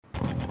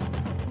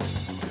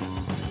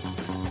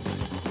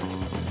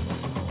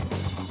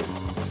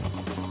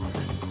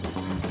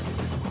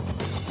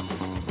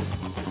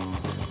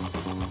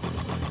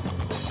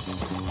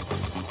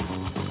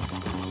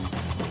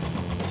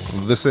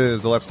This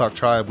is the Let's Talk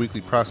Tribe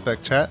weekly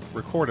prospect chat,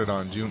 recorded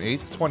on June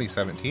 8th,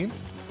 2017.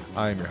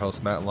 I am your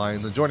host, Matt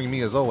Lyons, and joining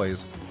me as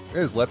always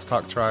is Let's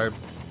Talk Tribe,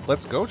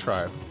 Let's Go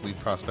Tribe lead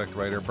prospect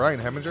writer Brian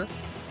Heminger.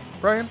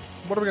 Brian,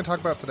 what are we going to talk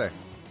about today?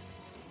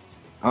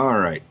 All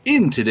right.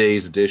 In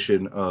today's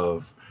edition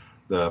of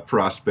the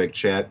prospect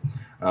chat,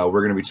 we're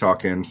going to be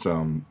talking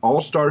some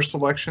all-star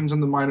selections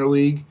in the minor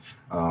league.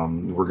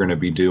 We're going to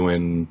be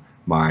doing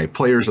my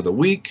players of the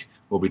week.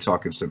 We'll be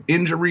talking some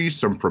injuries,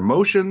 some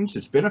promotions.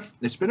 It's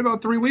been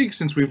about 3 weeks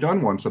since we've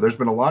done one, so there's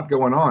been a lot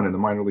going on in the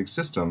minor league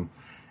system.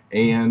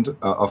 And,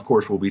 of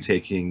course, we'll be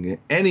taking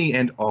any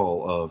and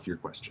all of your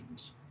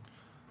questions.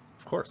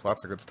 Of course,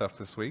 lots of good stuff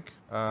this week.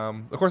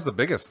 Of course, the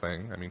biggest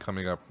thing,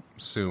 coming up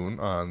soon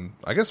on,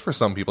 I guess for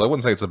some people, I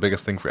wouldn't say it's the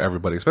biggest thing for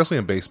everybody, especially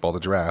in baseball, the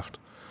draft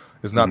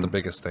is not the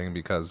biggest thing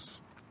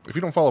because if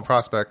you don't follow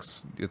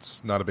prospects,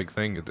 it's not a big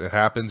thing. It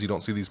happens. You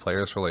don't see these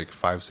players for like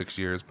 5-6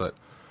 years, but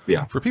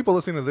yeah, for people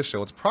listening to this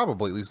show, it's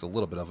probably at least a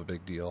little bit of a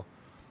big deal.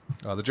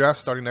 The draft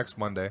starting next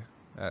Monday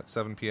at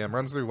 7 p.m.,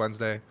 runs through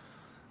Wednesday.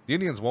 The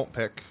Indians won't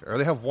pick, or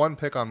they have one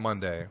pick on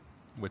Monday,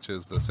 which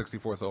is the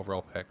 64th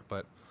overall pick,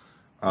 but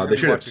they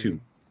should have two.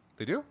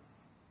 They do?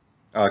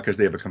 Because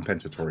they have a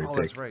compensatory pick.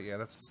 That's right. Yeah,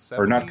 that's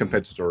 70, or not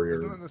compensatory,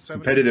 or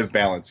competitive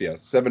balance. Yeah,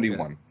 71.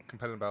 Yeah,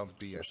 competitive balance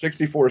B.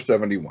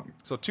 64-71.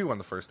 So two on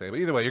the first day. But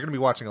either way, you're going to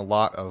be watching a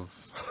lot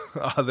of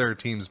other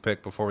teams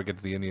pick before we get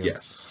to the Indians.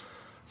 Yes.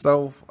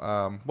 So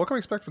what can we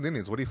expect from the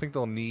Indians? What do you think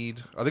they'll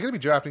need? Are they going to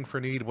be drafting for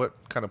need?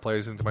 What kind of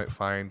players do you think they might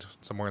find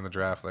somewhere in the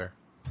draft there?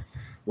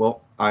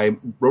 Well, I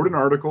wrote an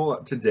article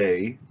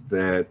today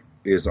that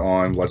is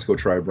on Let's Go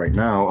Tribe right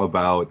now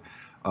about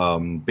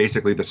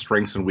basically the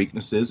strengths and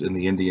weaknesses in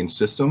the Indian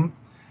system.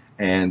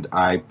 And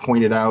I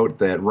pointed out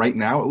that right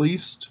now, at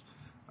least,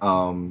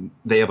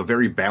 they have a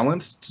very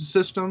balanced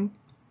system,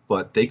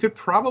 but they could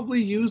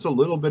probably use a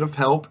little bit of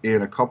help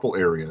in a couple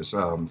areas.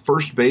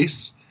 First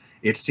base,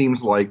 it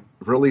seems like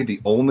really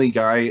the only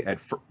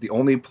the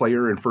only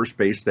player in first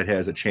base that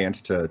has a chance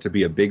to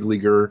be a big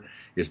leaguer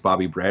is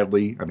Bobby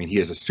Bradley. I mean, he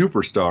is a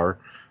superstar.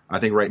 I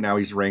think right now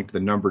he's ranked the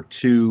number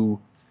 2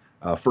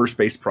 first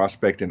base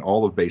prospect in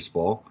all of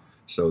baseball.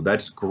 So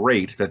that's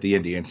great that the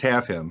Indians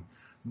have him.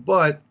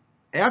 But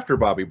after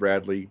Bobby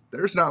Bradley,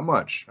 there's not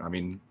much. I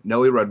mean,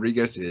 Nelly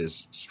Rodriguez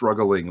is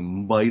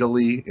struggling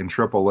mightily in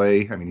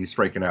AAA. I mean, he's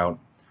striking out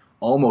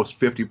almost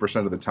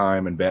 50% of the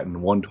time and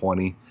batting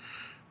 120.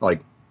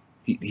 Like,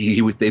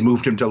 they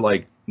moved him to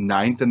like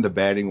 9th in the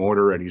batting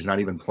order, and he's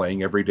not even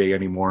playing every day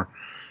anymore.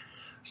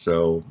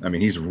 So, I mean,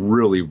 he's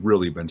really,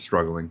 really been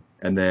struggling.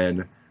 And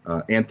then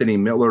Anthony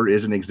Miller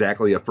isn't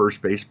exactly a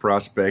first base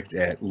prospect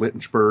at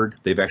Lynchburg.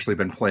 They've actually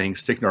been playing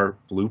Signar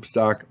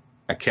Loopstock,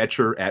 a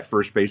catcher, at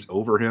first base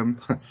over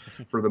him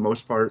for the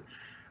most part.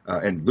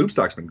 And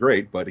Loopstock's been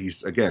great, but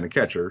he's, again, a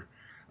catcher.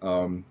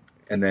 And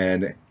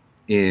then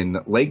in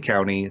Lake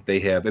County, they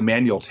have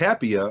Emmanuel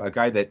Tapia, a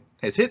guy that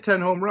has hit 10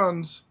 home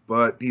runs,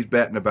 but he's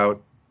batting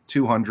about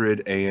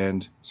 200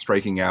 and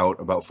striking out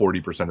about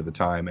 40% of the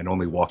time and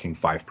only walking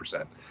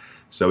 5%.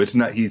 So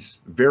he's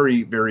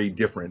very, very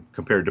different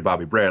compared to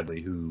Bobby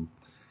Bradley, who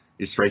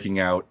is striking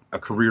out a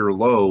career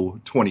low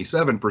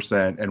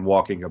 27% and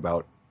walking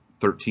about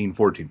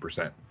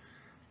 14%.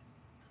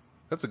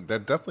 That's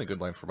definitely a good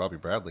line for Bobby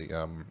Bradley.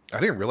 I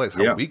didn't realize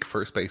how weak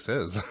first base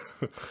is.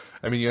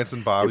 I mean, you had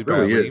some Bobby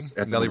Bradley,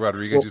 Nelly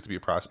Rodriguez used to be a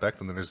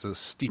prospect, and then there's this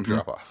steep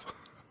drop-off.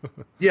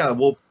 Yeah,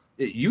 well,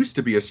 it used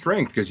to be a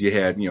strength because you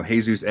had,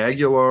 Jesus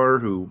Aguilar,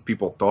 who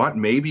people thought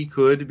maybe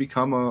could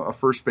become a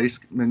first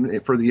baseman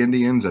for the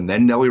Indians, and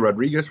then Nelly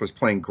Rodriguez was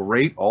playing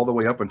great all the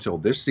way up until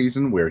this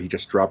season, where he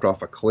just dropped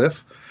off a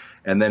cliff,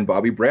 and then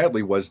Bobby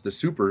Bradley was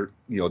the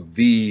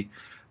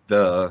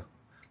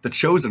the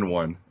chosen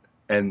one,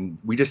 and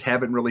we just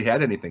haven't really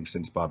had anything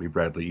since Bobby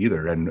Bradley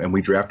either, and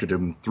we drafted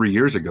him 3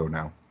 years ago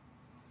now.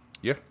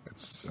 Yeah,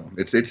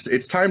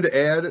 it's time to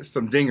add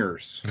some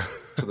dingers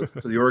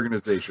to the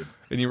organization.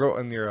 And you wrote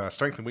in your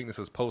strength and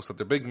weaknesses post that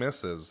their big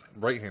miss is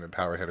right-handed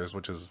power hitters,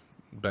 which has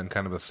been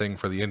kind of a thing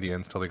for the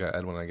Indians until they got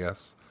Edwin, I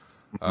guess.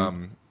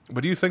 Mm-hmm.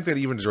 But do you think they'd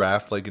even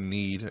draft like a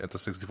need at the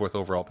 64th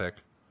overall pick?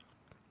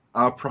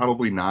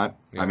 Probably not.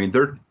 Yeah. I mean,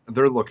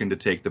 they're looking to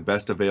take the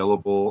best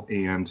available,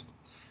 and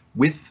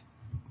with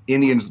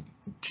Indians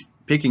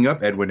picking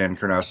up Edwin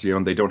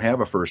Encarnacion, they don't have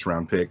a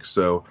first-round pick,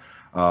 so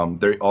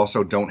they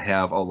also don't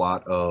have a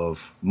lot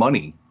of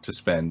money to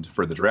spend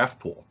for the draft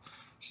pool.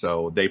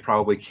 So they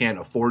probably can't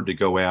afford to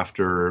go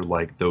after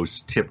like those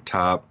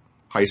tip-top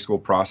high school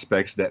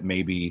prospects that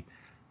maybe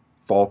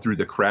fall through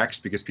the cracks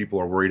because people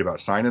are worried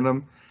about signing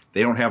them.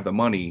 They don't have the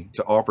money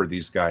to offer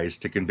these guys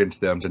to convince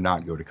them to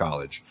not go to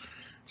college.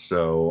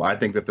 So I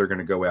think that they're going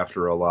to go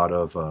after a lot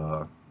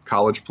of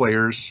college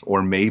players,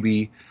 or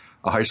maybe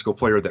a high school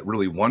player that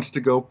really wants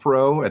to go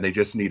pro and they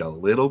just need a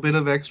little bit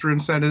of extra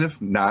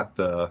incentive, not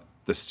the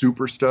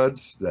super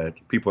studs that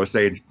people are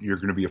saying you're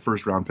going to be a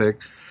first-round pick.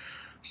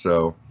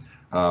 So,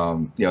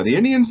 the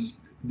Indians,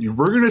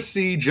 we're going to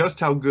see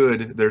just how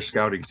good their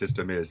scouting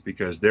system is,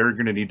 because they're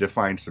going to need to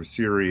find some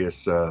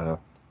serious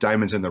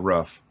diamonds in the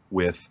rough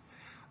with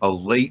a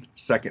late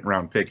second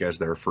round pick as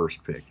their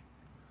first pick.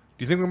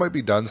 Do you think we might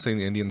be done seeing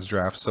the Indians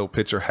draft so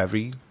pitcher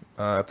heavy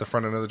at the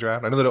front end of the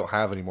draft? I know they don't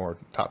have any more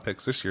top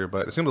picks this year,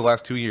 but it seemed the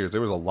last 2 years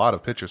there was a lot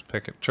of pitchers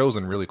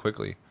chosen really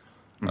quickly.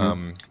 Do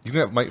you think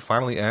that might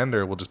finally end,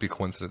 or will just be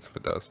coincidence if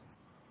it does?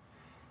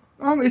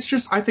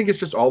 I think it's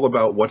just all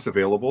about what's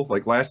available.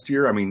 Like last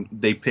year, I mean,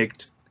 they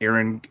picked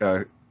Aaron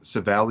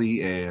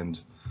Savali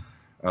and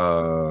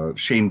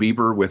Shane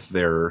Bieber with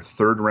their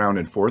third round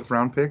and fourth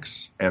round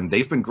picks, and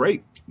they've been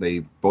great. They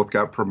both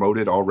got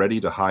promoted already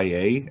to high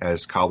A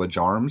as college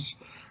arms,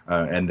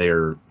 and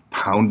they're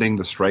pounding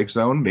the strike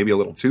zone, maybe a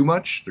little too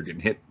much. They're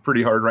getting hit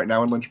pretty hard right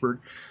now in Lynchburg.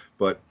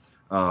 But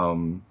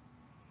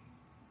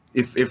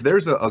if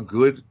there's a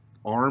good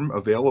arm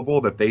available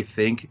that they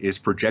think is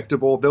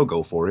projectable, they'll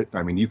go for it.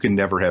 I mean, you can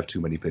never have too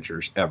many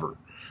pitchers ever.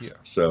 Yeah.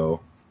 So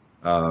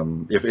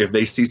if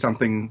they see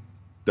something,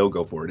 they'll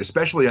go for it.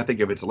 Especially, I think,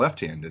 if it's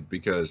left-handed,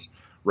 because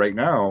right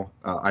now,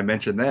 I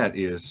mentioned that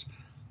is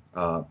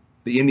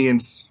the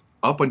Indians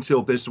up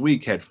until this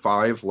week had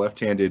 5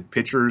 left-handed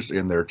pitchers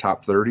in their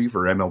top 30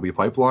 for MLB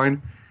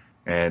Pipeline,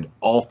 and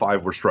all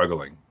 5 were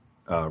struggling.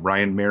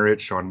 Ryan Merritt,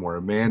 Sean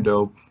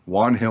Morimando,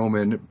 Juan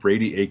Hillman,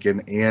 Brady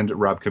Aiken, and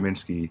Rob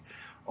Kaminsky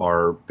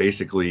are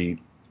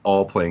basically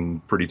all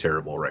playing pretty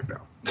terrible right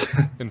now.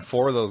 And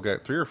 4 of those guys,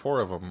 3 or 4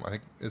 of them, I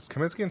think, is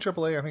Kaminsky in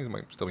AAA? I think he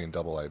might still be in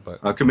AA.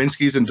 But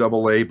Kaminsky's in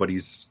AA, but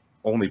he's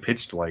only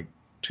pitched like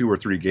 2 or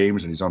 3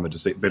 games, and he's on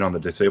been on the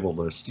disabled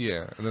list.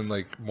 Yeah, and then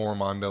like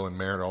Morimando and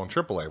Merritt are all in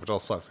AAA, which all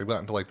sucks. They've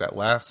gotten to like that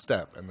last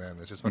step, and then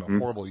it's just been a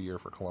horrible year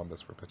for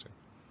Columbus for pitching.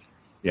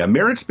 Yeah,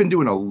 Merritt's been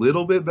doing a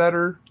little bit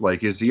better.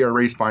 Like his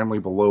ERA's finally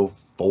below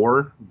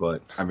 4,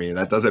 but I mean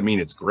that doesn't mean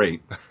it's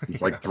great.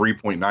 He's like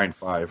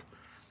 3.95.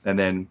 And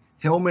then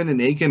Hillman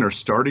and Aiken are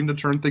starting to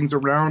turn things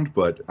around,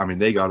 but I mean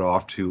they got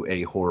off to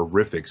a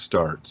horrific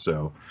start,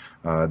 so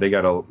they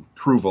got to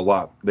prove a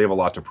lot. They have a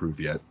lot to prove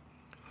yet.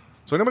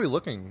 So anybody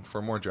looking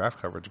for more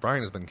draft coverage,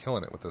 Brian has been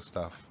killing it with this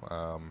stuff.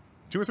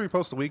 2 or 3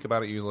 posts a week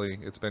about it usually.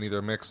 It's been either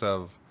a mix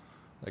of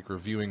like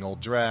reviewing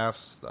old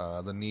drafts,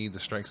 the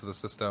strengths of the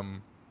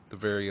system, the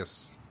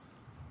various,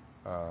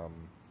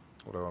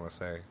 what do I want to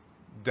say,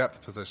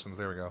 depth positions.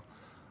 There we go.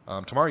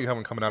 Tomorrow you have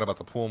one coming out about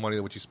the pool money,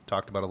 which you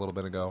talked about a little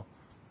bit ago.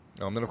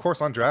 Then, of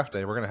course, on draft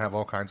day, we're going to have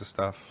all kinds of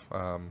stuff.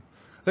 I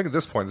think at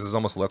this point, this is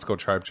almost a Let's Go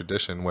Tribe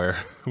tradition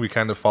where we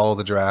kind of follow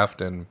the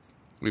draft and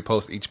we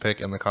post each pick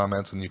in the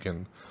comments, and you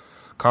can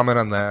comment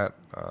on that.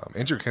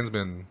 Andrew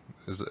Kinsman,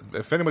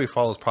 if anybody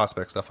follows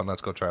prospect stuff on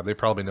Let's Go Tribe, they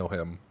probably know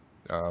him.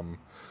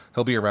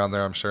 He'll be around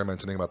there, I'm sure,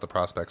 mentioning about the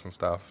prospects and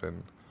stuff.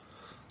 And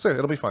so yeah,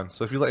 it'll be fun.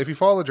 So if you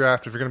follow the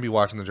draft, if you're going to be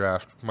watching the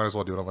draft, might as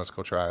well do it on Let's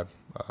Go Tribe.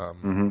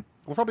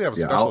 We'll probably have a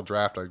special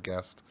draft, I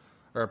guess,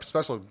 or a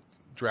special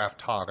draft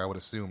talk, I would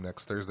assume,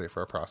 next Thursday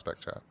for a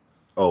prospect chat.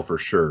 Oh, for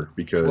sure,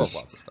 because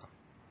lots of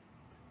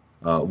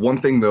stuff. One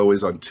thing though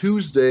is on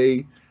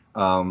Tuesday,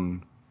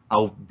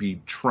 I'll be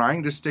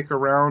trying to stick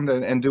around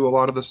and do a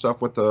lot of the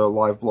stuff with the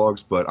live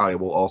blogs, but I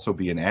will also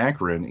be in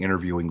Akron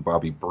interviewing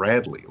Bobby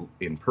Bradley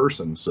in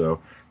person, so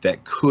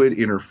that could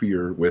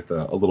interfere with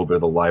a little bit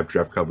of the live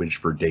draft coverage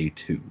for day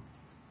 2.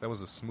 That was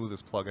the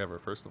smoothest plug ever,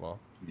 first of all.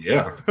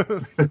 Yeah.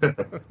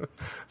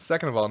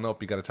 Second of all,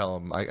 nope, you got to tell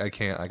him I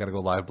can't. I got to go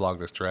live blog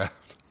this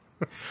draft.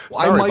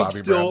 Well,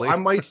 Sorry, I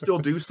might still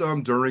do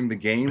some during the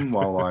game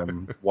while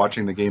I'm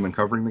watching the game and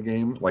covering the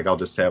game. Like I'll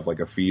just have like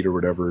a feed or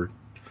whatever.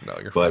 No,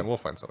 you're fine. We'll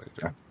find somebody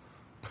to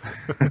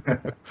do.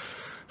 Yeah.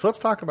 So let's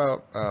talk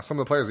about some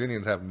of the players the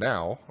Indians have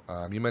now.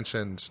 You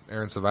mentioned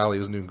Aaron Savali,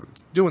 who's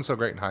doing so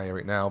great in high A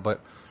right now,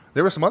 but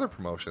there were some other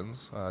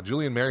promotions.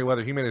 Julian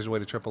Merriweather, he made his way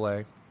to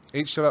AAA.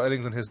 8 shutout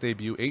innings in his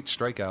debut, 8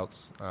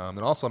 strikeouts. And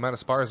also Matt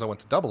Esparza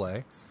went to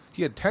AA.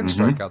 He had 10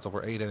 strikeouts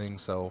over 8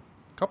 innings, so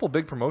a couple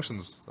big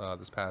promotions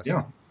this past week.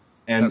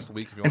 And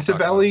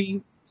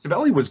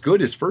Savali was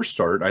good his first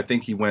start. I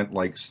think he went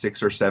like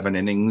 6 or 7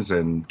 innings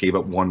and gave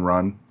up 1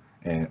 run.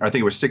 And I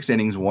think it was 6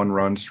 innings, 1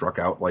 run, struck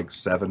out like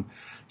 7.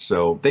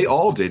 So they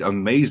all did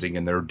amazing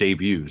in their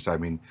debuts. I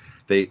mean,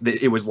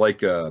 it was like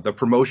the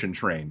promotion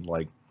train.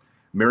 Like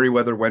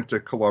Merriweather went to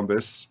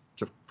Columbus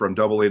from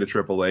AA to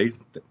AAA,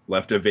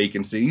 left a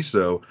vacancy.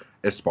 So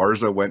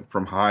Esparza went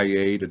from high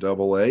A to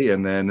AA,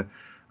 and then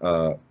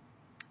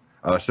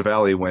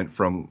Savali went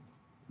from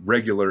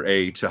regular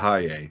A to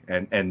high A,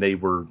 and they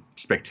were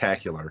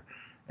spectacular.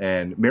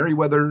 And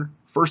Merriweather,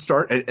 first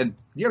start, and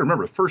you got to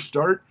remember, first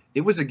start,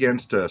 it was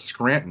against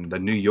Scranton, the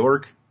New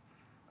York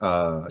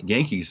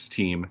Yankees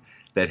team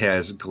that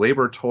has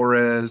Gleyber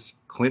Torres,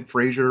 Clint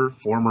Frazier,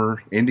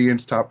 former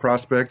Indians top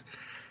prospect,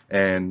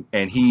 and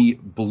he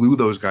blew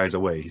those guys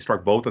away. He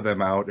struck both of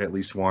them out at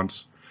least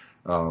once.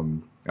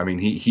 I mean,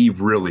 he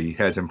really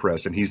has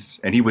impressed, and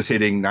he was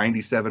hitting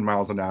 97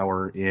 miles an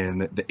hour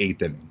in the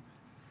 8th inning.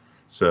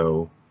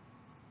 So,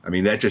 I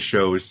mean, that just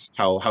shows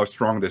how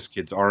strong this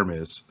kid's arm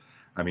is.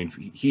 I mean,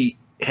 he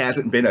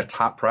hasn't been a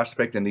top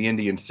prospect in the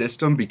Indian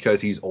system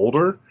because he's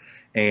older,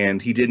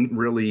 and he didn't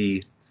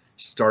really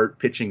start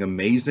pitching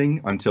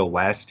amazing until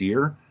last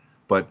year.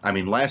 But I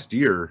mean, last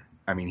year,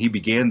 he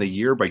began the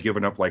year by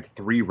giving up like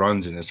 3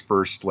 runs in his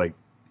first like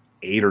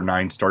 8 or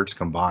 9 starts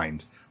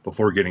combined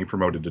before getting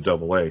promoted to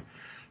Double A.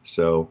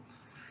 So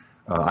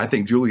I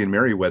think Julian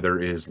Merriweather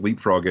is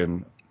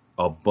leapfrogging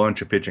a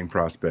bunch of pitching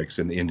prospects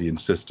in the Indian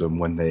system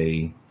when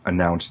they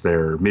announced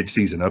their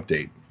midseason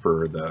update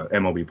for the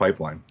MLB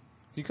pipeline.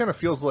 He kind of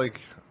feels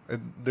like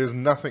there's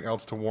nothing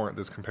else to warrant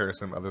this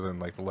comparison other than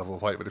like the level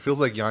of height, but it feels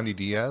like Yandy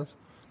Diaz,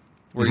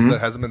 where he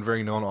hasn't been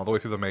very known all the way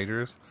through the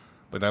majors,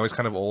 but now he's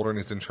kind of older and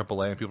he's in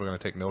AAA, and people are going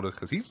to take notice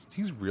because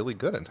he's really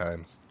good at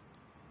times.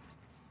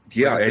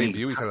 Yeah, his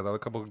debut, he's had a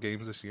couple of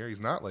games this year. He's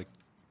not like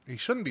he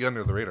shouldn't be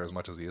under the radar as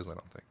much as he is. I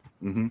don't think.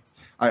 Mm-hmm.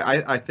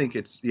 I think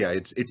it's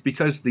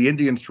because the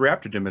Indians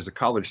drafted him as a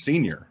college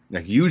senior.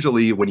 Like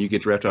usually when you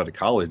get drafted out of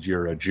college,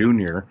 you're a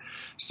junior,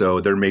 so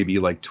they're maybe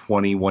like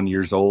 21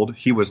 years old.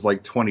 He was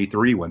like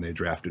 23 when they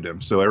drafted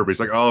him, so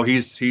everybody's like, oh,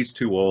 he's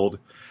too old,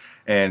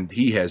 and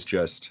he has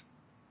just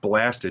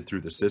blasted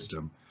through the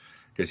system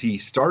because he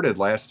started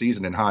last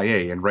season in High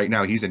A, and right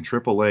now he's in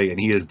AAA, and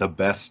he is the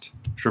best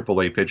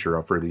AAA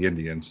pitcher for the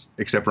Indians,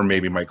 except for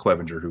maybe Mike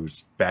Clevenger,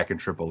 who's back in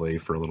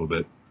AAA for a little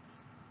bit.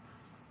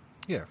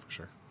 Yeah, for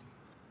sure.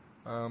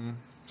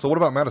 So what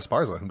about Matt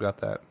Esparza, who got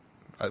that?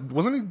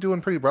 Wasn't he doing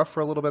pretty rough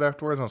for a little bit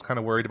afterwards? I was kind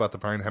of worried about the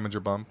Brian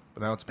Heminger bump,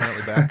 but now it's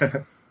apparently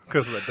back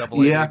because of that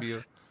Double A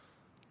debut.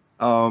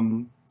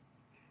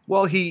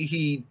 Well,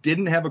 he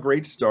didn't have a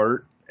great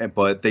start,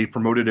 but they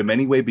promoted him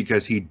anyway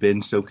because he'd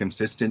been so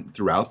consistent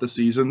throughout the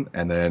season,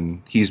 and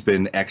then he's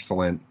been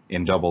excellent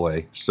in Double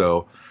A.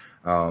 So,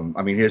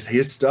 I mean,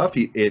 his stuff,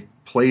 it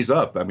plays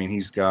up. I mean,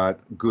 he's got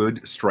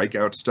good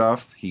strikeout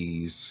stuff.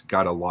 He's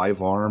got a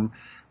live arm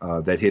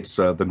that hits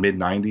the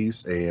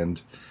mid-90s, and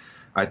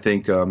I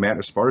think Matt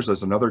Esparza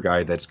is another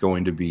guy that's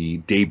going to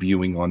be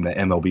debuting on the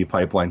MLB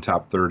Pipeline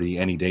Top 30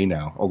 any day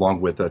now,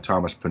 along with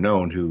Thomas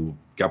Pannone, who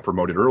got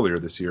promoted earlier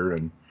this year,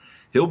 and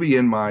he'll be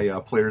in my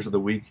Players of the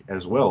Week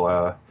as well.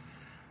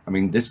 I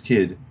mean, this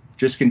kid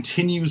just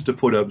continues to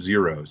put up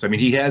zeros. I mean,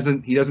 he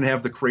doesn't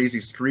have the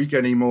crazy streak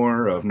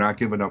anymore of not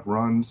giving up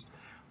runs,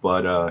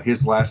 but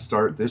his last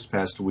start this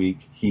past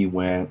week, he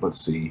went,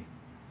 let's see,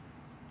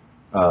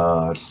 6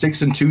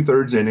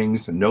 2/3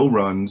 innings, no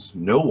runs,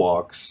 no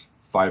walks,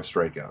 5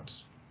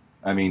 strikeouts.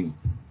 I mean,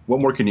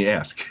 what more can you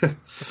ask?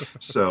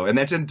 So, and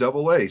that's in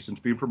Double A since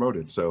being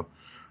promoted. So,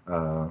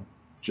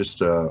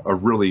 just a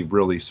really,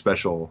 really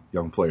special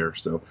young player.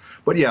 So,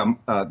 but yeah,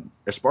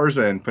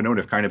 Esparza and Pannone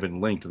have kind of been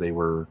linked. They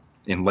were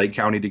in Lake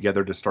County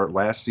together to start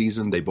last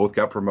season. They both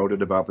got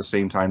promoted about the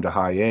same time to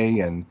High A,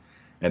 and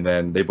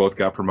then they both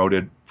got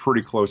promoted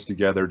pretty close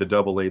together to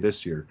Double A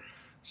this year.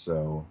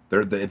 So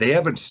they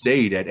haven't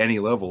stayed at any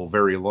level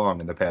very long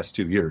in the past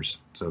 2 years.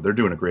 So they're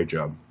doing a great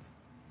job.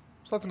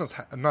 So that's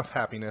enough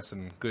happiness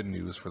and good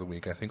news for the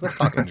week, I think. Let's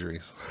talk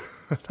injuries.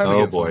 Time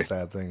to get some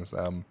sad things.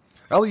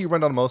 I'll let you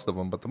run down most of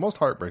them, but the most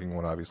heartbreaking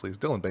one, obviously, is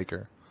Dylan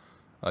Baker.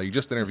 You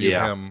just interviewed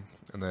him,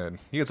 and then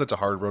he had such a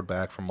hard road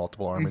back from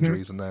multiple arm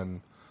injuries, and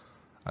then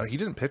he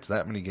didn't pitch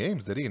that many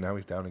games, did he? And now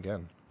he's down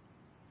again.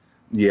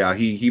 Yeah,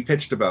 he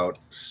pitched about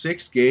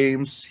 6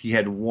 games. He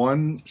had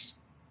one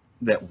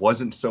that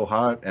wasn't so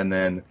hot, and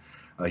then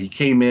he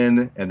came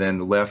in and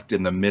then left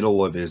in the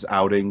middle of his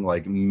outing,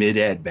 like mid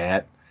at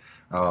bat,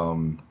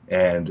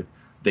 and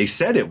they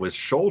said it was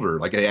shoulder.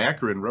 Like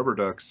Akron Rubber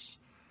Ducks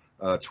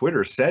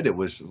Twitter said it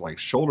was like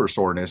shoulder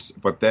soreness,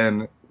 but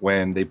then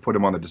when they put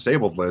him on the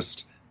disabled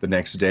list the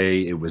next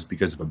day, it was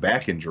because of a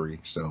back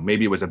injury. So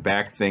maybe it was a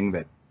back thing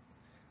that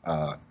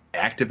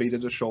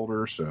activated the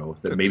shoulder, so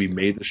that maybe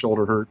made the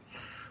shoulder hurt.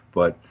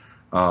 But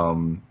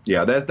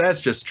yeah,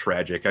 that's just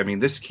tragic. I mean,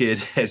 this kid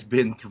has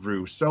been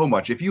through so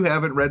much. If you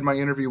haven't read my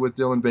interview with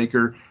Dylan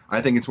Baker,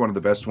 I think it's one of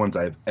the best ones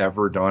I've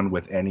ever done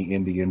with any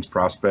Indians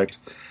prospect.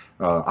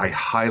 I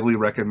highly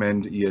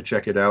recommend you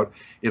check it out.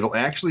 It'll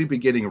actually be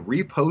getting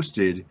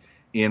reposted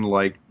in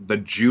like the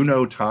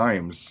Juneau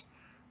Times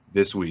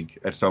this week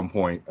at some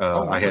point.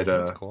 I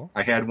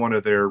had one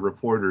of their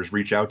reporters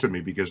reach out to me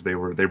because they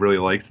really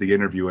liked the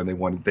interview,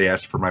 and they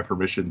asked for my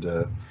permission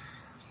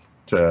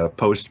to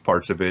post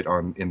parts of it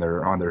on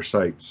their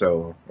site,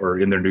 so, or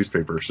in their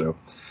newspaper. So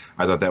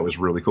I thought that was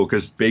really cool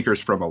because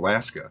Baker's from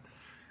Alaska,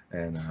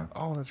 and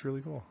oh, that's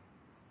really cool.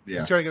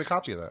 Yeah, you try to get a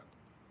copy of that.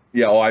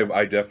 Yeah,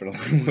 I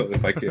definitely will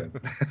if I can.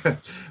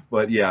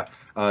 But yeah,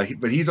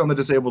 but he's on the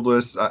disabled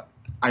list.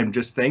 I'm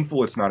just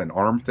thankful it's not an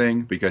arm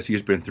thing because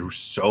he's been through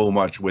so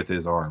much with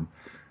his arm,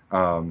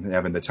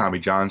 having the Tommy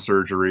John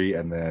surgery,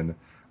 and then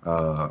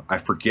I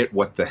forget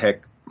what the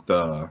heck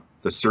the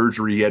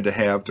surgery he had to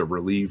have to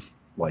relieve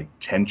like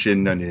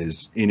tension in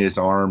his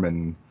arm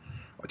and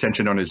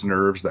tension on his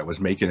nerves that was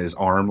making his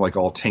arm like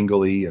all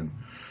tingly, and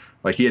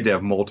like he had to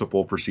have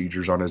multiple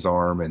procedures on his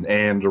arm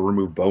and to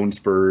remove bone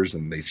spurs,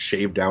 and they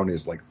shaved down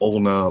his like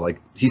ulna.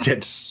 Like he's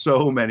had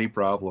so many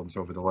problems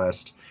over the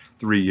last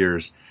 3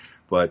 years,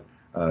 but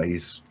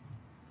he's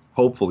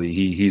hopefully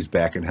he's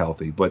back and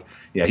healthy. But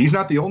yeah, he's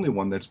not the only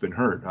one that's been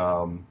hurt.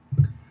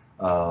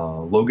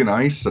 Logan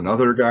Ice,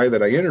 another guy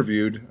that I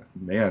interviewed,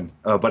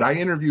 but I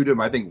interviewed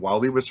him, I think,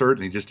 while he was hurt,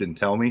 and he just didn't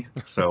tell me.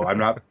 So I'm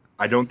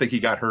I don't think he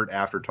got hurt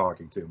after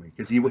talking to me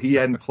because he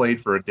hadn't played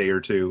for a day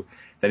or two.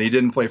 Then he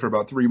didn't play for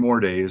about 3 more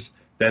days.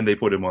 Then they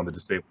put him on the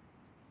disabled.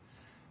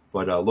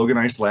 But Logan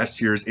Ice,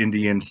 last year's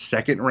Indian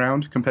second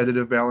round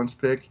competitive balance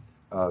pick,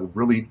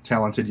 really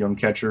talented young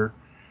catcher.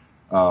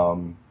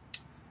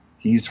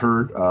 He's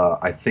hurt.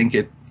 I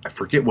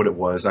forget what it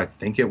was. I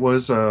think it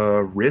was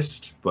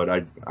wrist,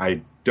 but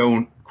I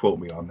don't quote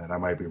me on that. I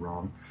might be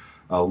wrong.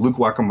 Luke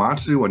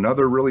Wakamatsu,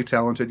 another really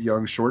talented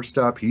young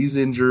shortstop, he's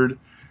injured.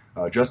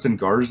 Justin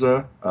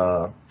Garza,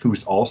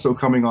 who's also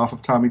coming off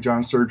of Tommy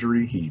John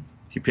surgery, he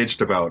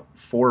pitched about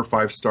 4 or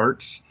 5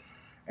 starts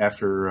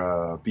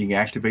after being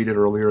activated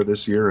earlier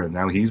this year, and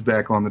now he's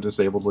back on the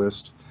disabled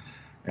list.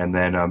 And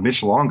then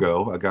Mitch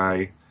Longo, a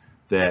guy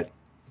that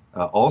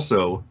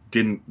also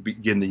didn't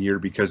begin the year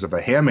because of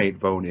a hamate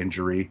bone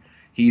injury,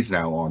 he's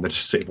now on the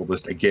disabled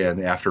list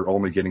again after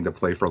only getting to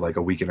play for like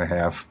a week and a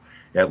half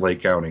at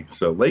Lake County.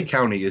 So Lake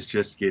County is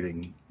just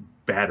getting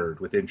battered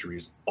with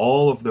injuries.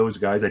 All of those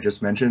guys I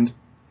just mentioned,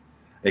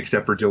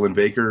 except for Dylan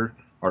Baker,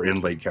 are in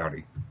Lake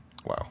County.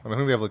 Wow. And I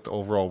think they have like the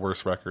overall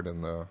worst record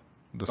in the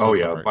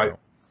system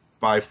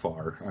by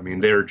far. I mean,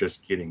 they're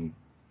just getting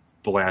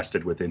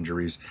blasted with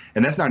injuries.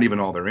 And that's not even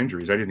all their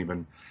injuries. I didn't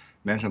even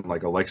mention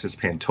like Alexis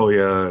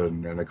Pantoja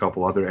and a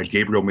couple other, and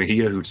Gabriel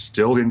Mejia, who's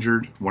still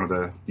injured, one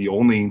of the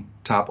only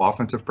top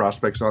offensive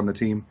prospects on the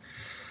team.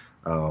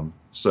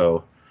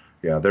 So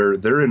yeah,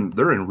 they're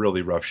in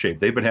really rough shape.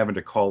 They've been having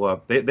to call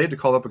up. They had to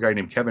call up a guy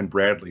named Kevin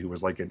Bradley, who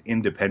was like an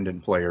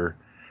independent player,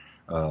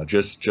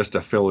 just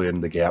to fill in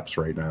the gaps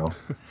right now.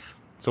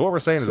 So what we're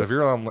saying is, if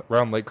you're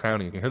around Lake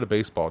County, you can hit a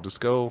baseball. Just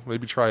go,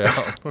 maybe try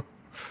out.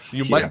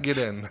 You might get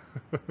in.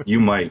 You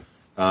might.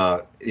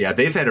 Yeah,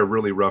 they've had a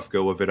really rough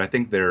go of it. I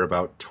think they're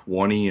about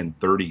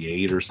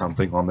 20-38 or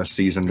something on the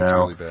season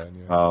now. It's really bad.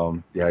 Yeah.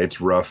 Yeah, it's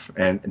rough.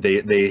 And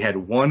they had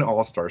one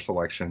All-Star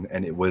selection,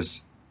 and it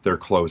was their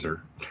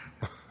closer.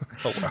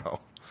 Oh wow!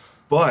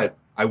 But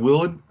I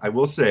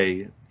will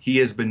say he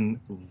has been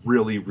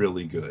really,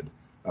 really good.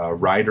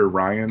 Ryder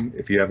Ryan,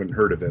 if you haven't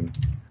heard of him,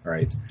 all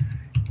right,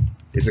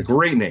 it's a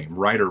great name,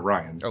 Ryder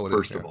Ryan.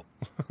 First of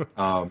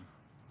all,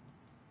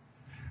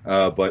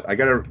 but I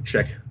gotta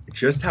check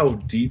just how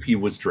deep he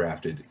was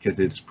drafted because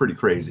it's pretty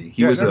crazy.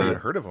 He was I've never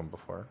even heard of him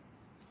before.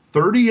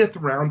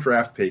 30th round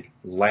draft pick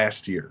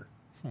last year.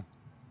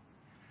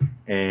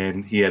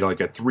 And he had like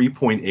a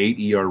 3.8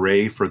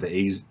 ERA for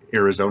the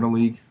Arizona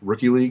League,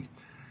 Rookie League.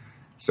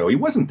 So he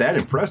wasn't that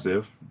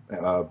impressive,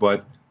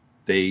 but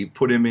they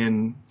put him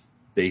in.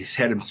 They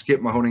had him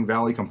skip Mahoning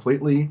Valley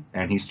completely,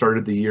 and he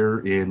started the year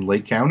in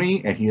Lake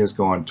County, and he has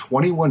gone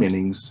 21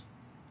 innings,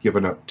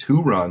 given up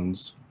 2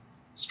 runs,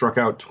 struck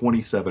out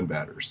 27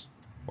 batters.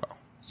 Wow.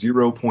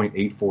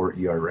 0.84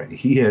 ERA.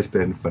 He has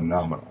been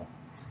phenomenal.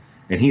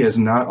 And he has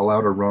not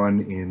allowed a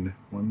run in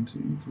 1,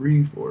 2,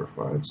 3, 4,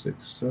 5,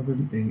 6,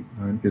 7,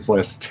 8, 9. His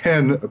last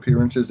 10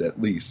 appearances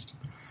at least.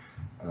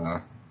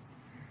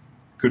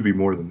 Could be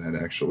more than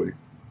that, actually.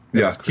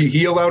 Yeah,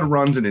 he allowed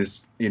runs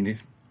in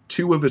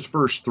 2 of his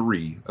first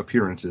 3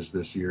 appearances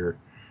this year,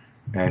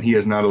 and he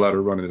has not allowed a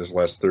run in his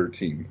last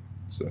 13.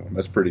 So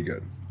that's pretty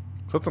good.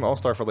 So it's an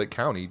all-star for Lake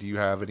County. Do you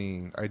have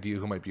any idea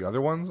who might be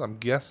other ones? I'm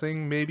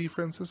guessing maybe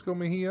Francisco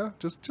Mejia.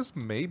 Just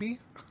maybe.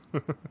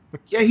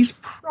 Yeah, he's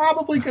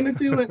probably going to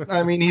do it.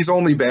 I mean, he's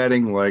only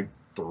batting like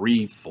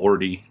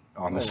 340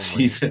 on the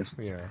season.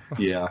 Yeah.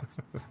 Yeah.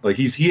 Like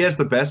he has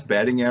the best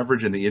batting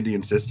average in the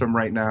Indian system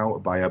right now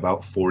by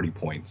about 40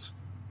 points.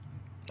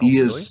 He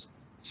is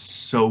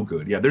so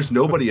good. Yeah, there's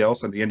nobody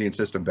else in the Indian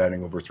system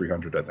batting over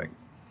 300, I think.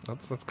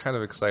 That's kind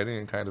of exciting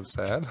and kind of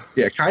sad.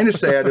 Yeah, kind of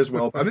sad as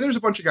well. I mean, there's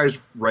a bunch of guys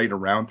right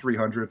around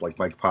 300, like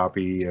Mike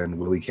Poppy and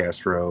Willie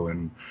Castro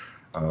and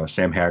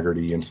Sam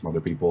Haggerty and some other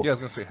people. Yeah, I was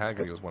going to say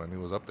Haggerty was one I knew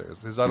was up there.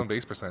 His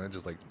on-base percentage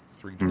is like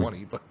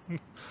 320, but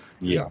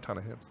he's got a ton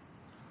of hits.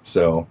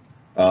 So,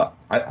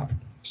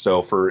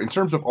 in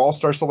terms of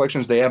all-star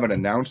selections, they haven't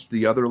announced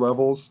the other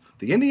levels.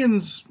 The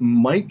Indians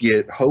might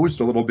get hosed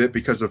a little bit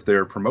because of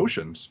their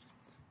promotions.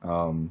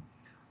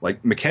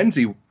 Like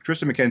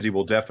Tristan McKenzie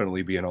will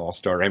definitely be an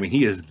all-star. I mean,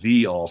 he is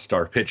the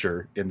all-star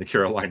pitcher in the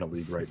Carolina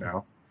League right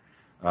now.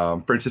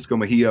 Francisco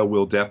Mejia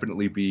will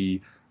definitely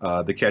be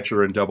the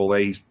catcher in Double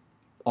A. He's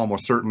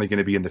almost certainly going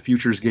to be in the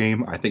Futures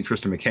game. I think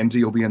Tristan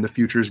McKenzie will be in the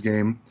Futures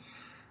game.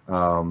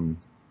 For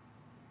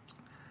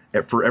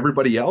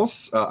everybody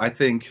else, I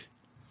think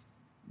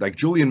like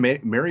Julian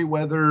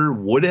Merriweather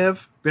would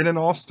have been an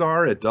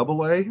all-star at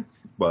Double A,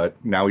 but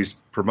now he's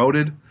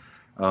promoted.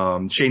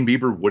 Shane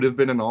Bieber would have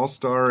been an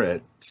all-star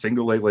at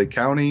Single A Lake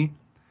County,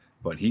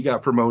 but he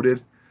got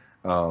promoted.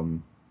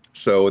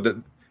 So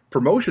the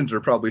promotions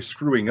are probably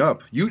screwing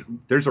up.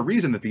 There's a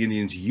reason that the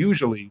Indians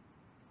usually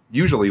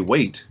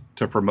wait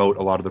to promote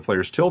a lot of the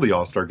players till the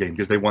All-Star game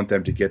because they want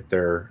them to get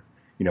their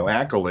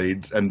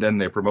accolades, and then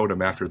they promote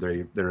them after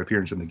their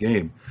appearance in the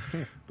game.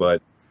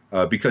 But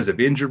because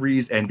of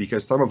injuries and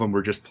because some of them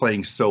were just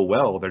playing so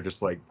well, they're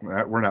just like,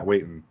 we're not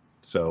waiting.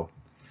 So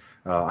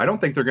I don't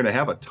think they're going to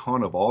have a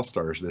ton of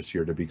all-stars this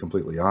year, to be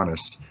completely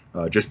honest,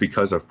 just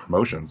because of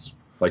promotions.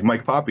 Like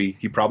Mike Poppy,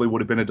 he probably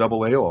would have been a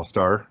Double A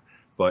all-star,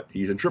 but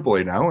he's in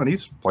AAA now and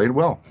he's playing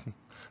well.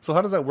 So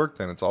how does that work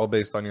then? It's all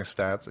based on your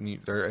stats, and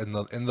they're in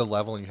the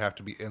level, and you have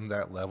to be in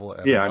that level.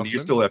 At Yeah, and you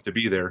still have to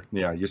be there.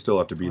 Yeah, you still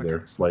have to be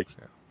there. Like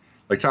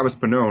Thomas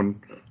Pannone,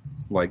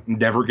 like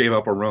never gave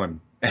up a run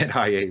at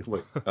high A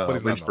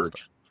Lynchburg.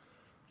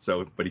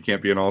 So, but he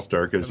can't be an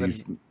all-star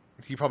because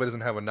he probably doesn't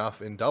have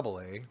enough in Double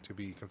A to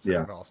be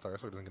considered an all-star,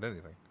 so he doesn't get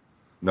anything.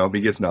 No, he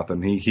gets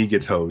nothing. He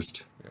gets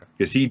hosed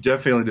because he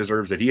definitely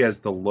deserves it. He has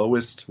the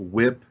lowest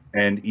WHIP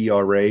and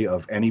ERA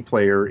of any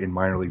player in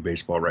minor league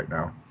baseball right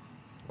now.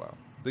 Wow,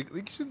 they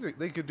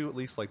could do at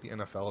least like the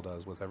NFL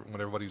does with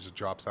when everybody just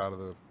drops out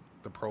of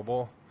the Pro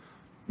Bowl.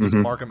 Just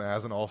mark him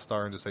as an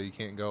all-star and just say you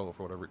can't go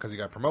for whatever because he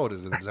got promoted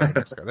and is that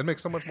next guy. That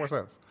makes so much more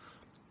sense.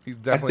 He's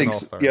definitely an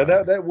all-star. Yeah,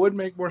 that would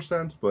make more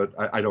sense, but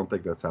I don't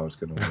think that's how it's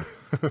going to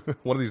work.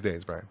 One of these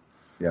days, Brian.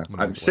 Yeah,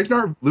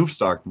 Signar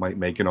Lufstock might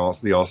make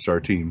the all-star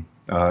team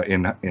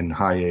in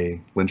high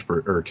A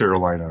Lynchburg or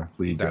Carolina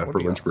League for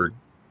Lynchburg. Awesome.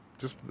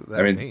 Just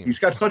that name. He's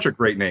got such a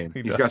great name.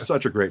 He's got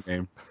such a great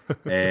name,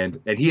 and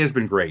he has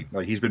been great.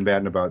 Like he's been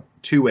batting about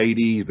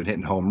 280. He's been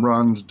hitting home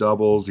runs,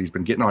 doubles. He's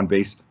been getting on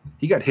base.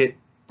 He got hit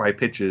by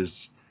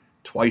pitches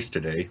twice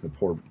today. The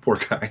poor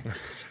guy.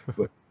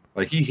 But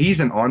like he's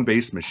an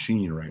on-base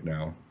machine right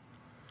now.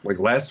 Like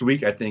last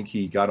week, I think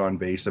he got on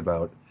base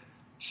about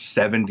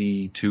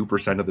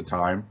 72% of the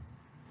time.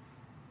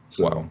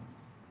 So, wow.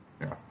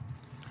 Yeah.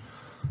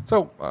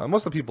 So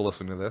most of the people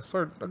listening to this,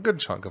 or a good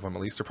chunk of them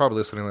at least, are probably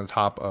listening on the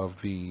top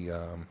of the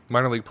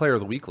minor league player of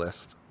the week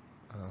list.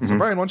 So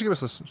Brian, why don't you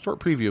give us a short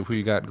preview of who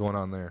you got going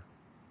on there?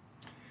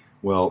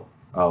 Well,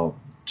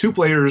 two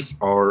players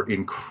are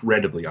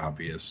incredibly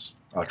obvious.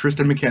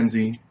 Triston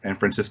McKenzie and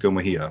Francisco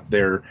Mejia.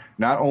 They're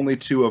not only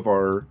two of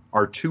our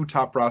two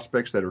top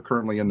prospects that are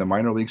currently in the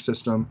minor league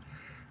system.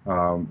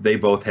 They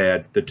both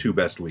had the two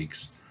best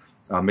weeks.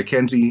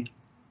 McKenzie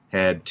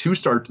had 2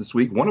 starts this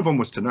week. One of them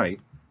was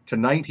tonight.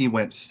 Tonight he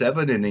went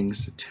 7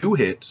 innings, 2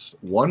 hits,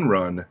 1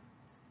 run,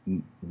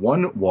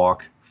 1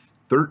 walk,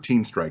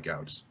 13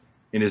 strikeouts.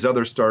 In his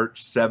other start,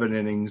 7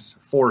 innings,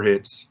 4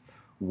 hits,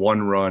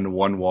 1 run,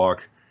 1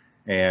 walk,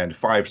 and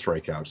 5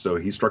 strikeouts. So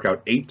he struck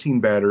out 18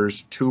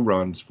 batters, 2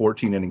 runs,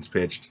 14 innings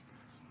pitched.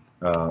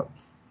 I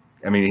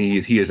mean,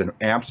 he is an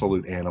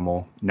absolute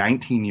animal.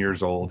 19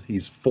 years old.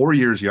 He's 4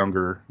 years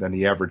younger than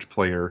the average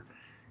player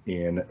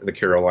in the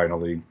Carolina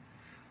League.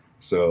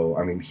 So,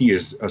 I mean, he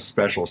is a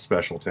special,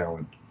 special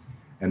talent.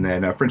 And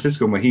then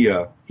Francisco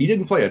Mejia, he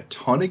didn't play a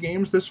ton of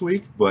games this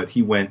week, but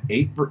he went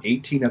 8 for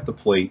 18 at the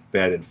plate,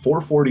 batted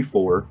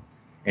 .444,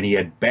 and he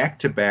had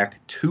back-to-back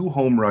 2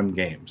 home run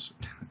games.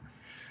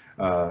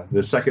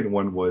 The second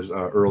one was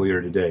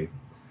earlier today.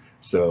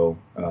 So,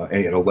 and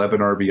he had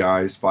 11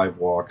 RBIs, 5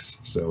 walks.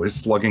 So his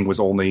slugging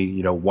was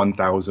only,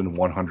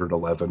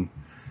 1,111.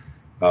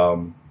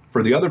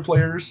 For the other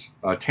players,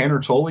 Tanner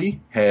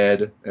Tully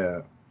had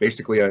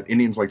basically an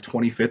Indians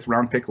 25th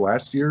round pick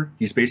last year.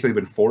 He's basically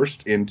been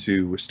forced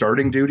into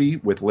starting duty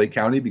with Lake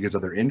County because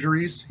of their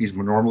injuries. He's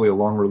normally a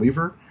long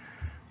reliever.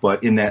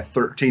 But in that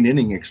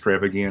 13-inning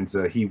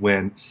extravaganza, he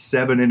went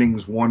 7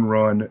 innings, 1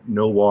 run,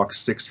 no walks,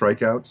 6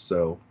 strikeouts.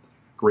 So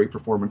great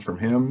performance from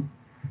him.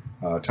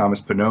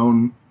 Thomas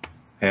Pannone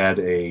had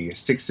a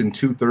 6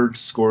 2/3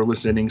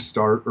 scoreless inning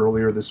start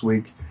earlier this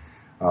week.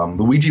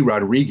 Luigi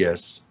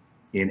Rodriguez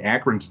in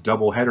Akron's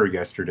doubleheader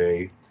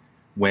yesterday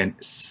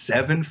went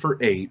 7 for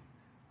 8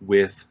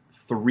 with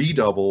 3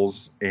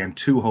 doubles and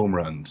 2 home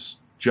runs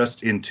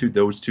just into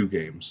those 2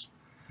 games.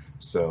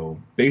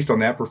 So based on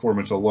that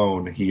performance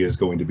alone, he is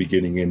going to be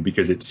getting in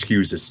because it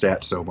skews his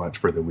stats so much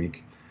for the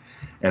week.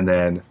 And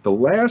then the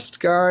last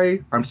guy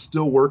I'm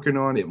still working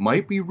on, it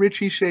might be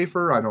Richie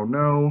Schaefer. I don't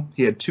know.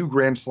 He had 2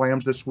 grand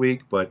slams this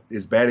week, but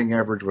his batting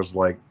average was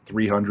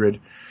 300.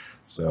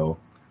 So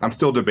I'm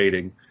still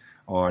debating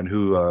on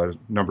who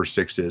number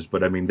 6 is.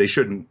 But, I mean, they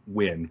shouldn't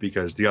win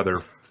because the other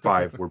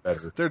 5 were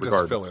better. They're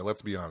regardless. Just filler,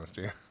 let's be honest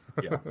here.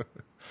 Yeah.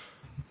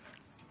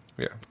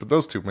 Yeah, but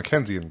those two,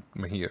 McKenzie and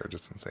Mejia, are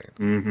just insane.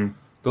 Mm-hmm.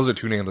 Those are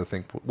 2 names I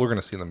think we're going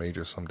to see in the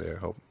majors someday, I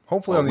hope.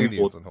 Hopefully on the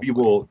Indians. We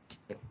will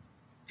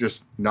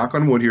just knock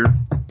on wood here.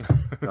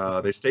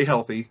 They stay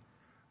healthy.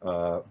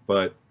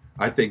 But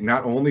I think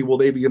not only will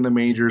they be in the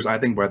majors, I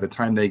think by the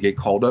time they get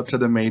called up to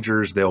the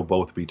majors, they'll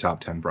both be top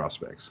 10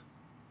 prospects.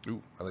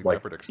 Ooh, I like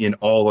that prediction. In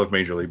all of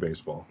Major League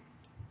Baseball.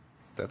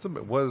 That's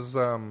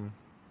I'm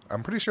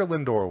pretty sure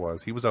Lindor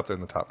was. He was up there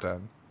in the top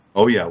 10.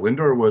 Oh yeah,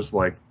 Lindor was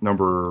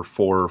number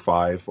 4 or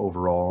 5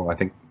 overall. I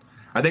think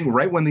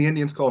right when the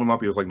Indians called him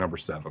up, he was number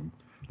 7.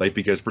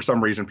 Because for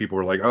some reason people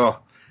were oh,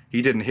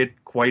 he didn't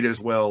hit quite as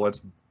well.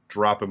 Let's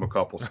drop him a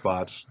couple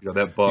spots.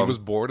 That bum. He was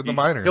bored in the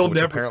minors. He'll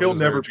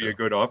never be a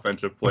good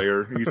offensive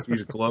player.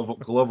 He's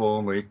glove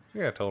only.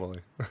 Yeah,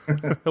 totally.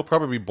 He'll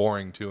probably be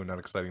boring too and not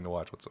exciting to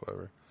watch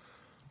whatsoever.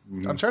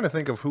 Mm-hmm. I'm trying to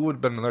think of who would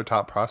have been another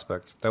top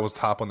prospect that was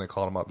top when they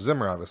called him up.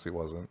 Zimmer obviously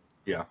wasn't.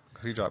 Yeah.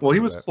 He dropped. Well, he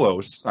was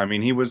close. I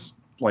mean, he was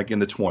in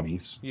the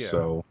 20s. Yeah.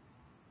 So.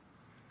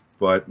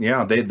 But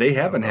yeah, they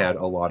haven't had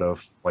a lot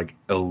of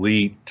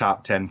elite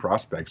top 10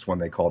 prospects when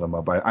they called him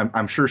up.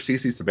 I'm sure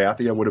CC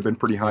Sabathia would have been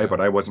pretty high,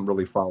 but I wasn't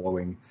really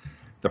following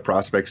the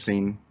prospect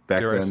scene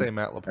back Dare then. I say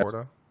Matt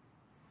Laporta?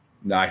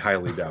 No, I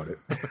highly doubt it.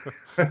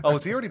 Oh,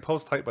 was he already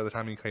post-hype by the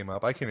time he came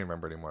up? I can't even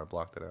remember anymore. I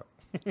blocked it out.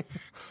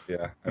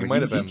 Yeah, He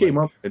might have he been, came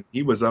like- up and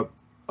he was up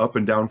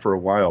and down for a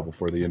while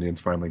before the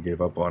Indians finally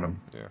gave up on him.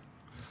 Yeah.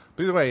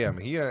 But either way, yeah,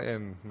 he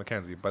and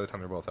McKenzie, by the time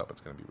they're both up, it's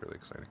going to be really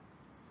exciting.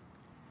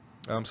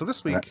 So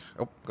this week...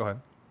 Oh, go ahead.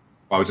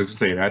 I was just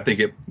saying, I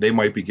think they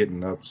might be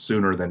getting up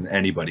sooner than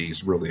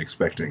anybody's really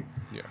expecting.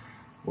 Yeah.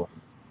 Well,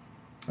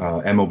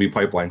 MLB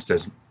Pipeline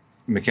says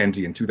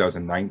McKenzie in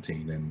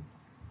 2019, and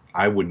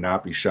I would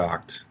not be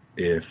shocked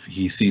if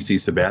he CC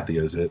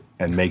Sabathia's it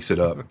and makes it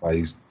up by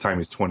the time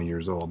he's 20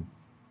 years old.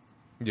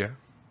 Yeah,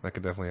 that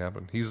could definitely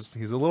happen. He's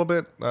a little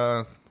bit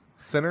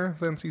thinner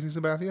than CC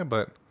Sabathia,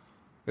 but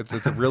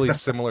it's a really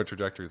similar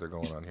trajectory they're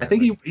going on here. I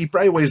think he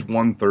probably weighs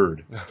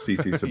 1/3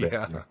 CC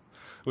Sabathia. Yeah.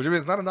 Which, I mean,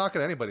 it's not a knock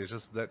at anybody. It's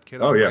just that kid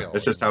is Oh, yeah. real.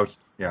 It's just how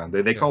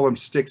they call him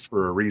Sticks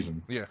for a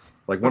reason. Yeah.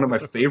 Like one of my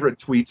favorite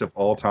tweets of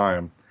all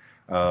time,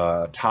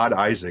 Todd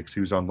Isaacs,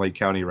 who's on Lake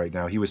County right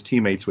now, he was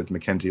teammates with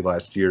McKenzie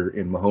last year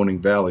in Mahoning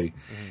Valley.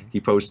 Mm-hmm. He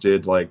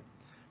posted, like,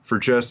 for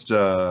just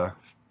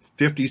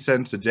 50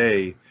 cents a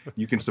day,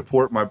 you can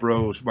support my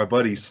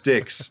buddy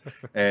Sticks.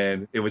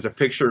 And it was a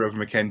picture of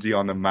McKenzie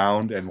on the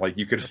mound, and like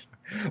you could,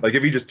 like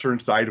if he just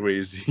turned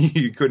sideways,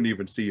 you couldn't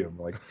even see him.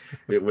 Like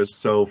it was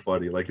so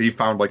funny. Like he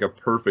found like a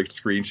perfect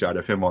screenshot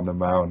of him on the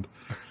mound.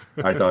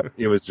 I thought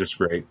it was just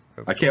great.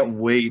 I can't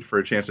wait for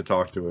a chance to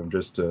talk to him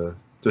just to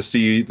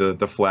see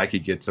the flack he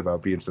gets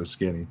about being so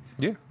skinny.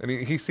 Yeah, and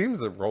he seems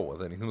to roll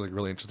with it. He seems like a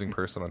really interesting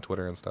person on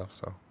Twitter and stuff.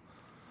 So,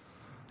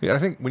 yeah, I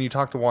think when you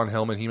talked to Juan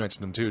Hellman, he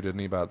mentioned him too, didn't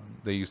he? About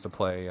they used to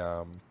play.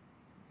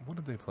 What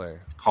did they play?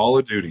 Call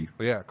of Duty.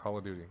 Well, yeah, Call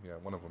of Duty. Yeah,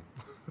 one of them.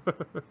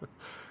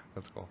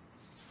 That's cool.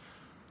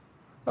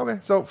 Okay,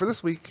 so for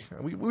this week,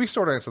 we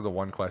sort of answered the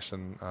one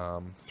question.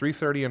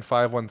 330 and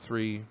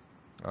 513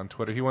 on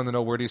Twitter. He wanted to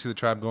know, where do you see the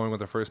Tribe going with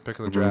their first pick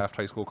of the draft,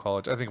 high school,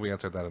 college? I think we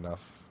answered that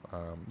enough.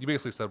 You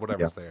basically said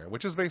whatever's there,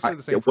 which is basically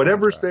the same.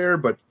 Whatever's there,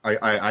 but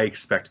I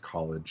expect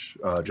college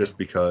just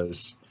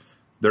because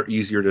they're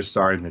easier to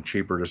sign and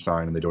cheaper to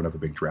sign, and they don't have a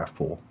big draft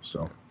pool.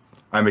 So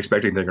I'm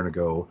expecting they're going to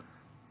go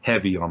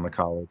heavy on the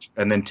college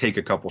and then take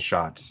a couple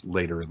shots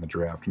later in the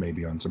draft,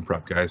 maybe on some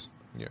prep guys.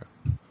 Yeah.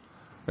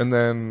 And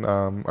then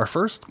our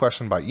first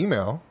question by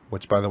email,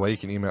 which, by the way, you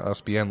can email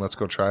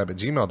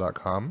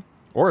sbnletsgotribe@gmail.com,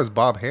 or as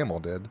Bob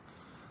Hamill did,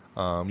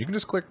 you can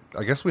just click,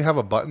 I guess we have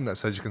a button that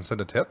says you can send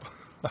a tip.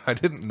 I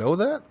didn't know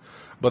that,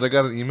 but I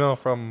got an email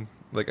from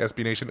like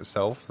SB Nation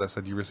itself that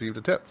said you received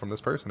a tip from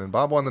this person. And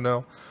Bob wanted to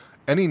know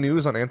any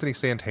news on Anthony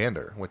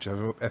Santander, which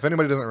if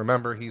anybody doesn't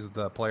remember, he's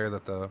the player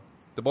that the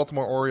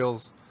Baltimore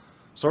Orioles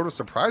sort of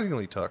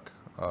surprisingly took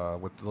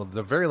with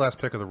the very last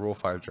pick of the Rule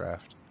 5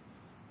 draft.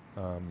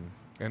 And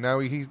now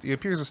he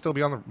appears to still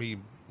be on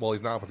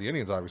he's not with the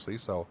Indians, obviously.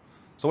 So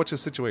what's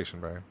his situation,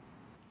 Brian?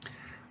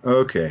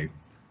 Okay.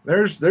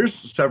 There's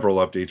several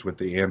updates with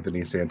the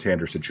Anthony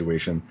Santander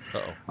situation.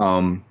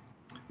 Uh-oh.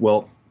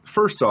 Well,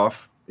 first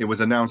off, it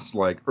was announced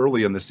like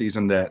early in the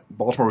season that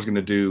Baltimore was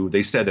going to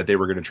they said that they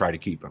were going to try to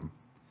keep him.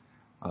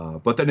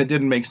 But then it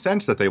didn't make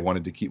sense that they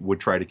would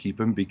try to keep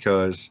him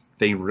because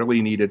they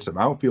really needed some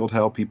outfield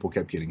help. People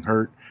kept getting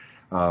hurt.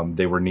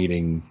 They were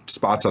needing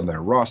spots on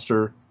their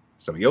roster.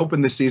 So he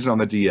opened the season on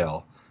the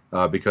DL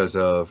because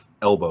of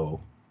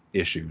elbow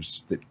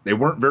issues. They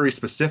weren't very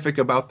specific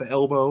about the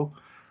elbow.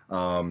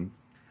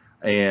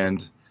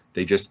 And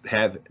they've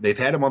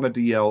had him on the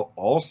DL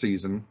all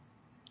season.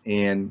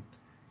 And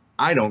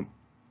I don't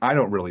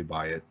really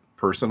buy it.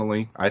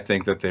 Personally, I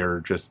think that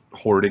they're just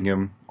hoarding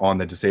him on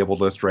the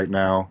disabled list right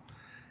now.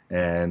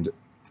 And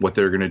what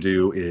they're going to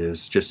do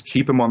is just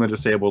keep him on the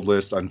disabled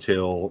list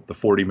until the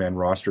 40-man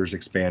rosters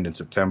expand in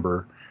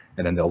September.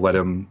 And then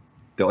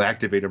they'll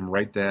activate him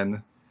right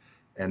then.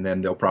 And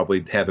then they'll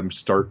probably have him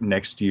start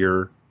next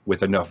year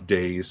with enough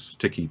days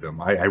to keep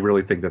him. I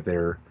really think that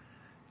they're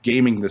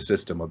gaming the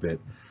system a bit.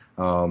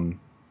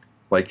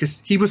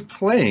 He was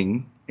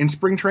playing in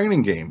spring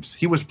training games.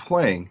 He was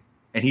playing.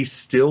 And he's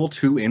still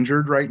too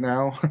injured right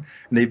now.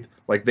 And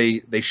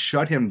they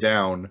shut him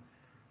down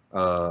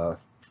 4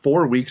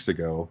 weeks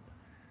ago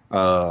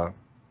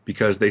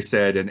because they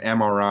said an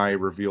MRI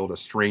revealed a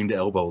strained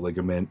elbow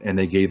ligament, and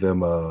they gave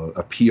him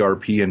a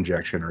PRP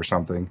injection or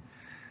something,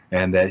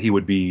 and that he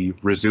would be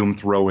resumed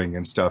throwing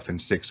and stuff in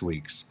 6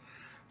 weeks.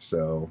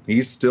 So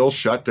he's still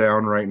shut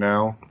down right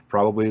now,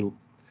 probably.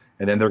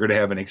 And then they're going to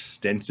have an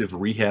extensive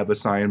rehab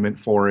assignment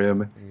for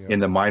him in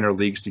the minor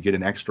leagues to get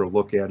an extra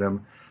look at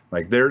him.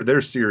 Like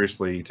they're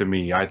seriously, to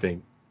me, I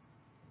think,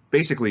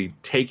 basically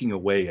taking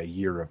away a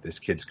year of this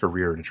kid's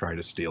career to try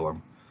to steal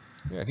him.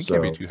 Yeah, he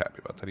can't be too happy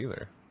about that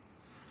either.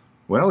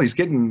 Well, at least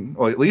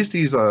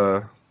he's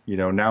now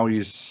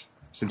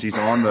since he's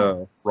on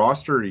the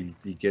roster, he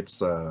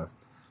gets oh,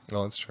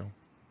 that's true.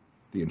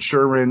 The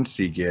insurance,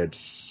 he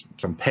gets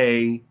some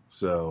pay.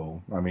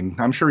 So I mean,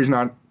 I'm sure he's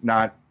not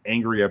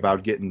angry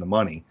about getting the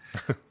money,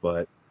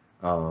 but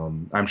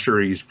I'm sure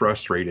he's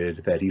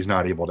frustrated that he's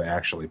not able to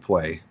actually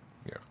play.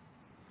 Yeah.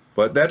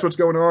 But that's what's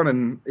going on,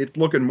 and it's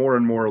looking more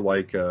and more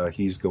like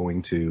he's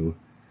going to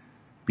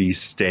be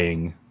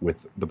staying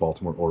with the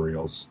Baltimore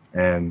Orioles,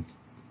 and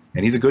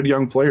he's a good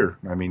young player.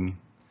 I mean,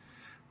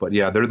 but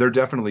yeah, they're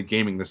definitely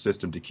gaming the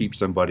system to keep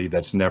somebody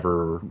that's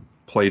never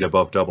played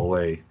above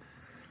AA,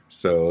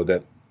 so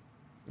that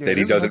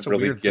he doesn't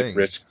really get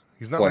risk.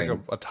 He's not playing. like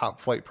a top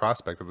flight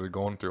prospect that they're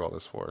going through all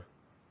this for.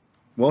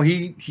 Well,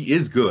 he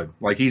is good.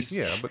 Like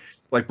but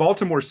like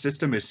Baltimore's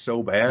system is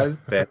so bad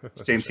that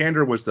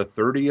Santander was the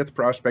 30th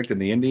prospect in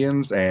the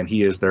Indians, and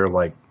he is their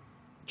like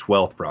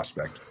 12th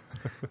prospect.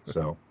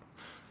 So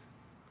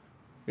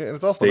yeah, and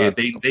it's also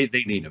they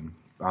need him,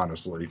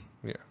 honestly.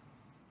 Yeah,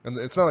 and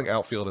it's not like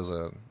outfield is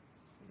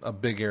a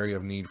big area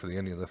of need for the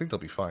Indians. I think they'll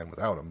be fine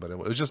without him, but it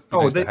was just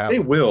nice to have they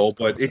him. will,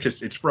 but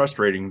it's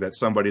frustrating that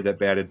somebody that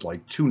batted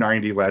like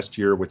 290 last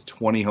year with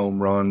 20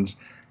 home runs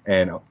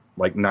and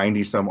like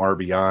 90 some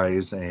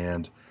RBIs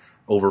and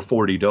over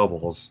 40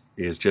 doubles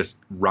is just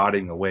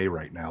rotting away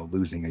right now,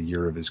 losing a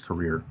year of his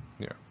career.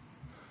 Yeah.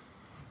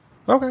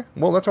 Okay,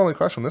 well, that's our only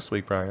question this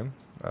week, Brian.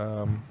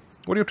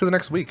 What are you up to the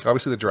next week?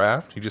 Obviously, the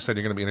draft. You just said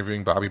you're going to be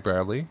interviewing Bobby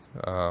Bradley.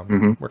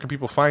 Where can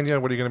people find you?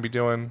 What are you going to be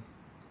doing?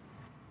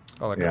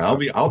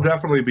 I'll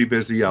definitely be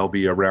busy. I'll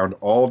be around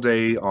all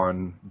day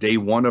on day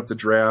one of the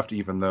draft,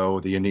 even though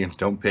the Indians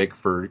don't pick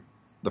for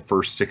the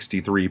first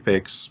 63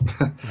 picks.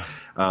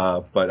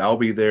 But I'll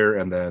be there.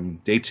 And then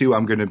day two,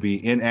 I'm going to be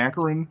in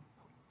Akron.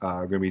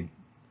 I'm going to be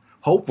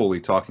hopefully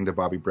talking to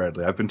Bobby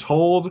Bradley. I've been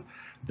told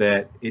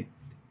that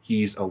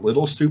he's a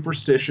little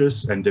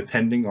superstitious, and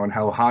depending on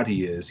how hot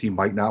he is, he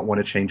might not want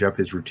to change up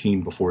his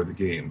routine before the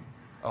game.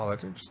 Oh,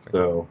 that's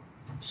interesting.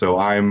 So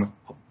I'm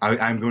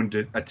going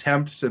to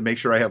attempt to make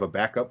sure I have a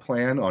backup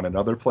plan on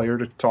another player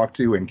to talk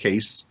to in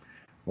case,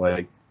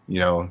 like,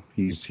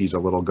 he's a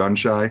little gun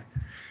shy.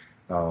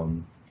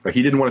 But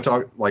he didn't want to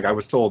talk. Like, I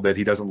was told that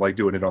he doesn't like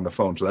doing it on the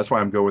phone, so that's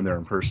why I'm going there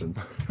in person.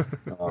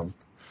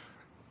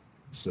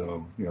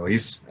 So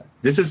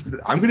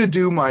I'm going to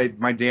do my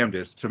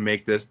damnedest to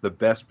make this the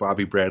best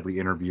Bobby Bradley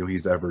interview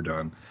he's ever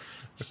done.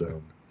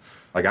 So,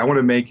 like, I want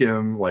to make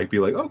him be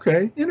like,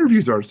 okay,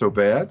 interviews aren't so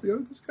bad.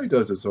 This guy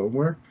does his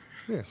homework.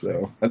 Yeah,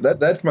 so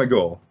that's my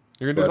goal.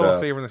 You're gonna do us all a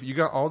favor. You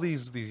got all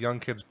these young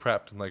kids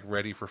prepped and like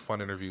ready for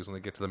fun interviews when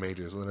they get to the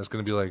majors, and then it's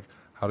gonna be like,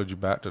 how did you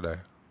bat today?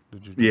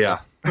 Did you? Yeah.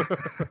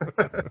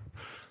 Poor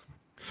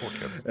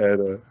kids.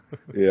 And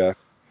yeah.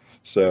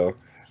 So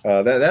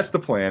that's the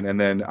plan, and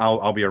then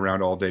I'll be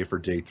around all day for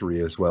day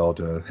 3 as well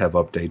to have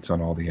updates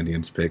on all the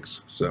Indians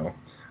picks. So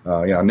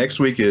next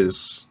week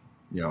is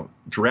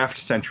draft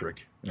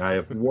centric. I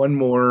have one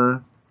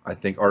more, I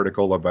think,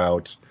 article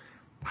about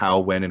how,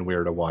 when, and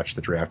where to watch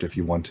the draft if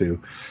you want to.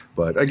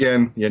 But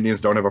again, the Indians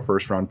don't have a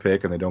first round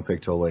pick, and they don't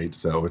pick till late,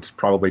 so it's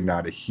probably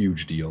not a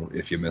huge deal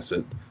if you miss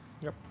it.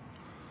 Yep.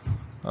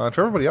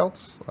 For everybody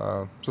else,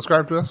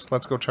 subscribe to us,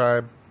 Let's Go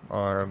Tribe,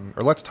 or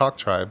Let's Talk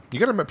Tribe. You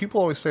gotta. People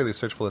always say they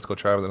search for Let's Go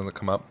Tribe, but it doesn't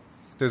come up.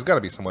 There's got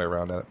to be some way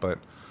around that, but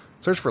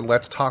search for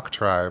Let's Talk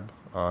Tribe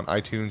on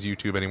iTunes,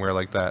 YouTube, anywhere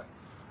like that.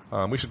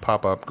 We should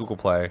pop up. Google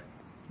Play.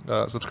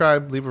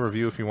 Subscribe, leave a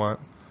review if you want.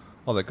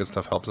 All that good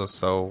stuff helps us.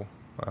 So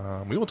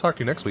we will talk to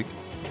you next week.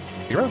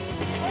 See you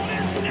around.